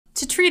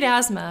To treat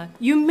asthma,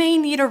 you may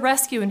need a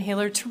rescue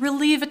inhaler to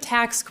relieve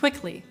attacks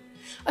quickly.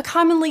 A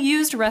commonly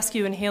used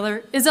rescue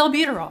inhaler is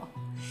Albuterol.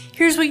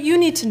 Here's what you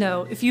need to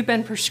know if you've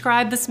been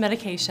prescribed this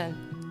medication.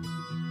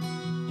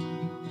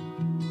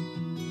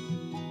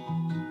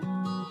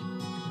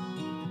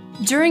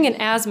 During an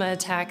asthma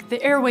attack,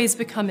 the airways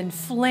become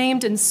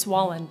inflamed and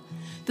swollen.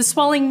 The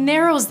swelling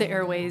narrows the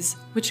airways,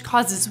 which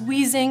causes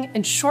wheezing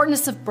and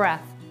shortness of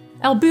breath.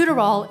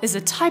 Albuterol is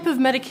a type of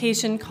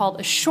medication called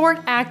a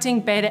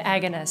short-acting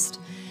beta-agonist.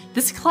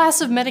 This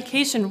class of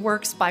medication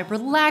works by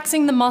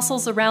relaxing the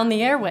muscles around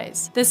the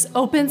airways. This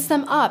opens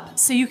them up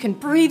so you can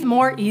breathe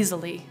more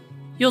easily.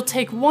 You'll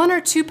take 1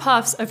 or 2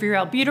 puffs of your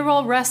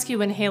Albuterol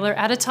rescue inhaler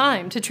at a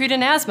time to treat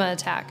an asthma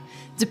attack,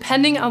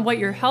 depending on what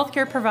your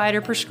healthcare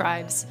provider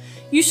prescribes.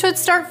 You should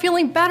start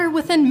feeling better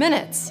within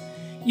minutes.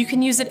 You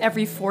can use it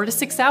every 4 to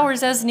 6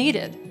 hours as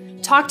needed.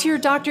 Talk to your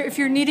doctor if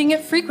you're needing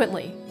it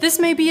frequently. This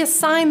may be a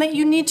sign that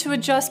you need to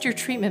adjust your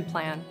treatment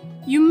plan.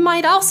 You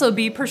might also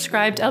be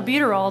prescribed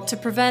Albuterol to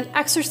prevent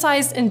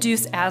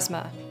exercise-induced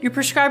asthma. Your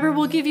prescriber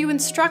will give you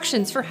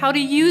instructions for how to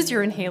use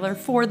your inhaler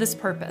for this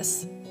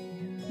purpose.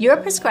 Your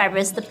prescriber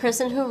is the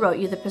person who wrote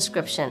you the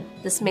prescription.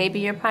 This may be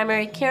your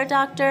primary care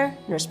doctor,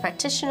 nurse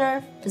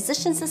practitioner,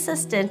 physician's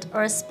assistant,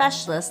 or a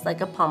specialist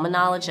like a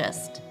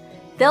pulmonologist.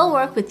 They'll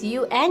work with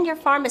you and your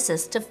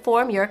pharmacist to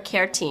form your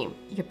care team.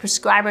 Your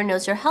prescriber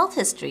knows your health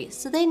history,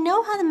 so they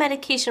know how the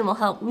medication will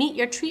help meet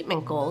your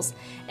treatment goals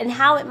and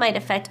how it might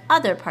affect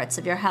other parts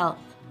of your health.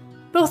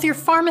 Both your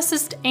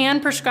pharmacist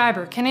and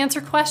prescriber can answer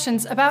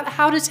questions about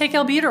how to take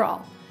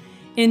Albuterol.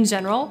 In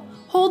general,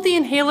 hold the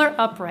inhaler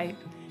upright,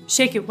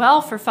 shake it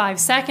well for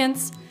 5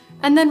 seconds,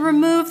 and then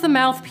remove the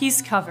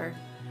mouthpiece cover.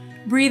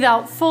 Breathe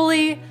out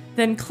fully,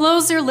 then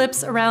close your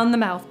lips around the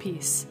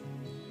mouthpiece.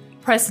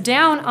 Press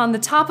down on the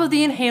top of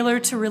the inhaler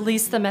to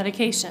release the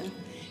medication,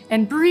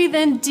 and breathe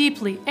in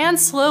deeply and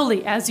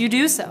slowly as you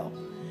do so.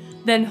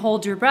 Then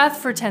hold your breath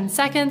for 10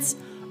 seconds,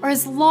 or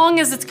as long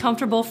as it's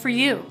comfortable for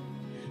you.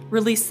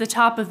 Release the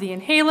top of the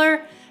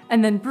inhaler,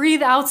 and then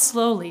breathe out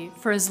slowly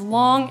for as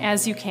long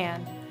as you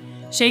can.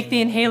 Shake the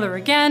inhaler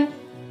again,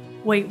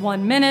 wait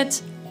 1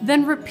 minute,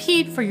 then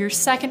repeat for your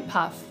second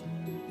puff.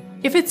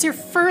 If it's your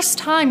first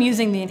time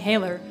using the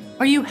inhaler,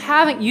 or you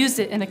haven't used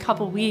it in a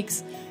couple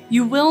weeks,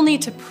 you will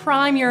need to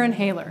prime your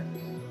inhaler.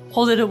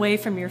 Hold it away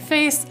from your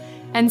face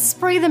and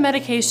spray the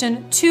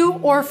medication 2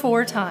 or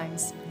 4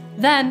 times.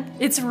 Then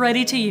it's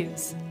ready to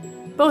use.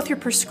 Both your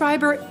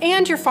prescriber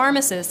and your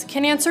pharmacist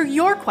can answer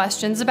your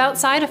questions about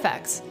side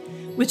effects,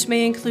 which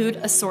may include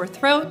a sore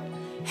throat,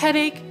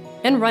 headache,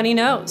 and runny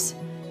nose.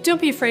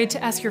 Don't be afraid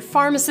to ask your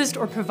pharmacist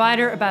or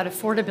provider about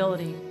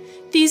affordability.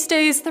 These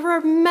days, there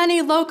are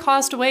many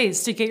low-cost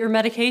ways to get your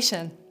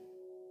medication.